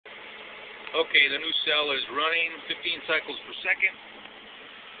Okay, the new cell is running 15 cycles per second,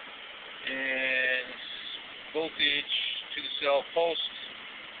 and voltage to the cell post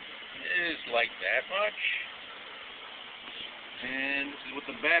is like that much. And this is what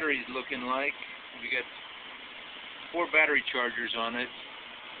the battery is looking like. We got 4 battery chargers on it.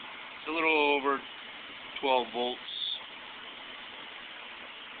 It's a little over 12 volts.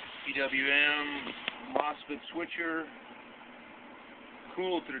 PWM MOSFET Switcher,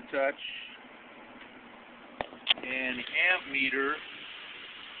 cool to the touch. And the amp meter,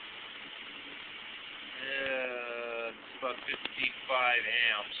 it's about 55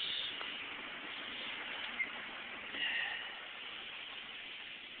 amps.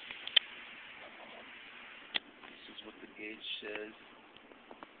 This is what the gauge says.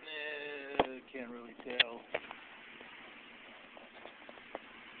 Can't really tell.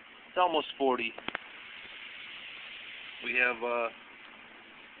 It's almost 40. We have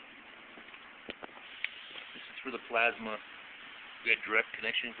for the plasma, we got direct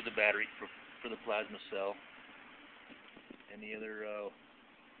connection for the battery for the plasma cell, and the other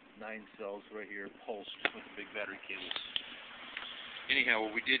 9 cells right here pulsed with the big battery cables. Anyhow,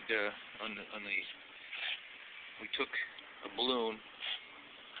 what we did we took a balloon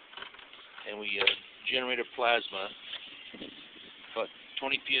and we generated plasma about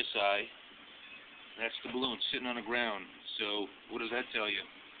 20 psi, and that's the balloon sitting on the ground. So what does that tell you?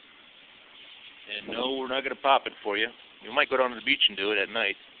 And no, we're not going to pop it for you. You might go down to the beach and do it at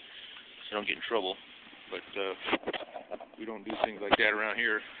night, so you don't get in trouble. But we don't do things like that around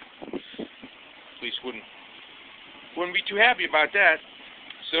here. Police wouldn't be too happy about that.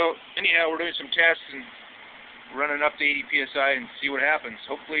 So anyhow, we're doing some tests and running up to 80 psi and see what happens.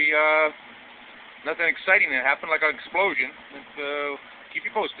 Hopefully, nothing exciting that happened, like an explosion. But keep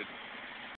you posted.